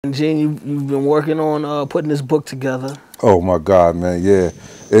Gene, you've been working on putting this book together. Oh my God, man, yeah.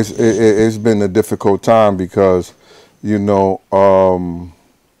 It's been a difficult time because, you know,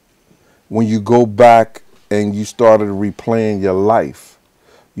 when you go back and you started replaying your life,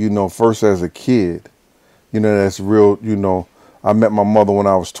 you know, first as a kid, you know, that's real, you know, I met my mother when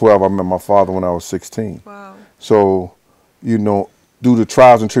I was 12, I met my father when I was 16. Wow. So, you know, through the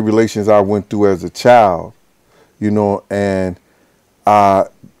trials and tribulations I went through as a child, you know, and I,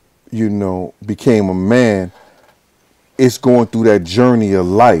 you know, became a man, it's going through that journey of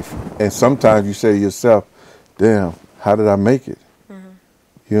life. And sometimes you say to yourself, damn, how did I make it? Mm-hmm.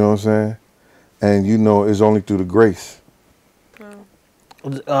 You know what I'm saying? And you know, it's only through the grace.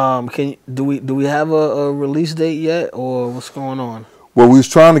 Do we have a release date yet, or what's going on? Well, we was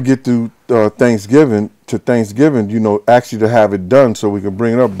trying to get through Thanksgiving, you know, actually to have it done so we could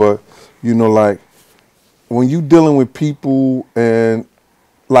bring it up. But, you know, like when you dealing with people, and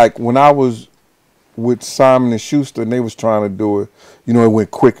like when I was with Simon Schuster and they was trying to do it, you know, it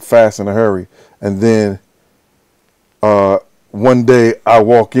went quick, fast, in a hurry. And then one day I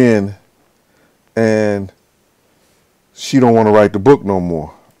walk in and she don't want to write the book no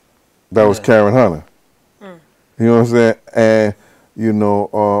more. That was Karen Hunter. Mm. You know what I'm saying? And, you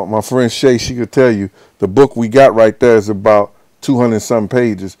know, my friend Shay, she could tell you the book we got right there is about 200-something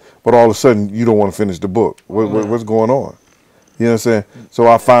pages, but all of a sudden you don't want to finish the book. What's going on? You know what I'm saying? So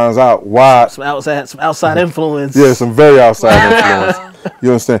I finds out why. Some outside influence. Yeah, some very outside influence. You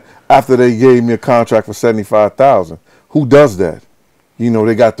understand? After they gave me a contract for $75,000, who does that? You know,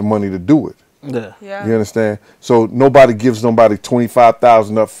 they got the money to do it. Yeah. You understand? So nobody gives nobody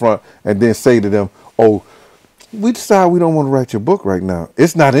 $25,000 up front and then say to them, "Oh, we decide we don't want to write your book right now.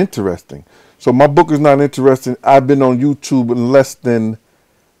 It's not interesting." So my book is not interesting. I've been on YouTube in less than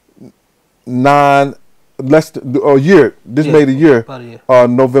a year. This made a year. About a year.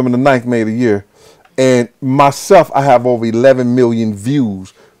 November the 9th made a year. And myself, I have over 11 million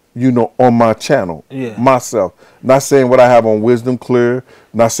views, you know, on my channel. Yeah. Myself. Not saying what I have on Wisdom Clear,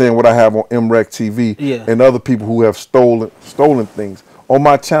 not saying what I have on MREC TV, and other people who have stolen things. On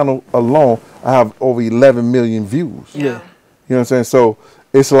my channel alone, I have over 11 million views. Yeah. You know what I'm saying? So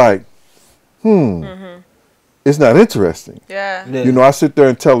it's like, it's not interesting. Yeah. You know, I sit there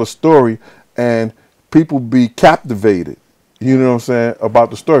and tell a story and people be captivated, you know what I'm saying,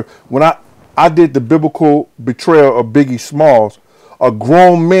 about the story. When I did the biblical betrayal of Biggie Smalls, a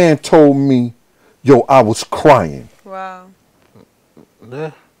grown man told me, yo, I was crying. Wow.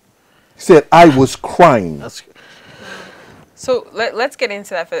 Yeah. He said, I was crying. So let's get into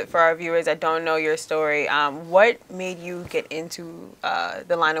that for our viewers that don't know your story. What made you get into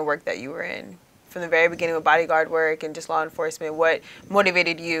the line of work that you were in? From the very beginning with bodyguard work and just law enforcement, what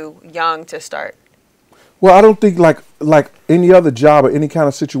motivated you young to start? Well, I don't think like any other job or any kind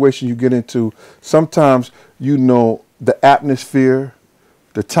of situation you get into, sometimes, you know, the atmosphere,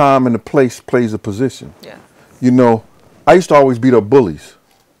 the time and the place plays a position. Yeah. You know, I used to always beat up bullies.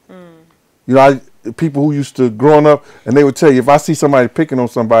 Mm. You know, people who used to growing up, and they would tell you, if I see somebody picking on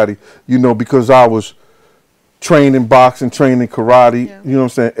somebody, you know, because I was trained in boxing, trained in karate, you know what I'm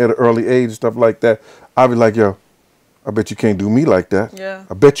saying, at an early age and stuff like that, I'd be like, yo, I bet you can't do me like that. Yeah.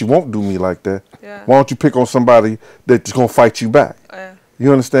 I bet you won't do me like that. Yeah. Why don't you pick on somebody that's going to fight you back?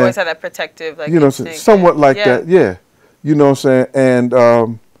 You understand? Always have that protective, like, you know, somewhat like that, yeah. You know what I'm saying? And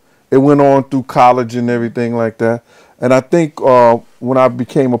it went on through college and everything like that. And I think when I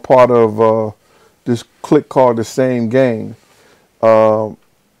became a part of this clique called The Same Gang, I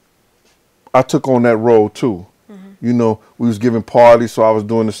took on that role too. Mm-hmm. You know, we was giving parties, so I was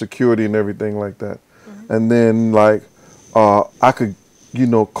doing the security and everything like that. Mm-hmm. And then, like, I could, you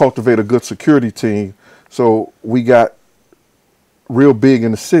know, cultivate a good security team. So we got real big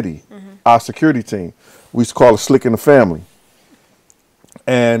in the city, our security team. We used to call it Slick in the Family.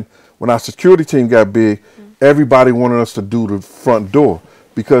 And when our security team got big, everybody wanted us to do the front door,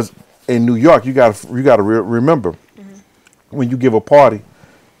 because in New York, you got to remember, when you give a party,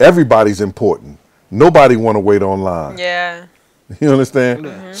 everybody's important. Nobody want to wait online. Yeah. You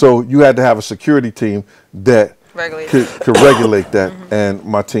understand? So you had to have a security team that could regulate that, and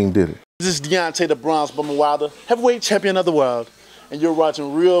my team did it. This is Deontay the Bronze Bomber Wilder, heavyweight champion of the world, and you're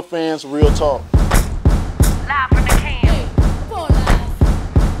watching Real Fans Real Talk.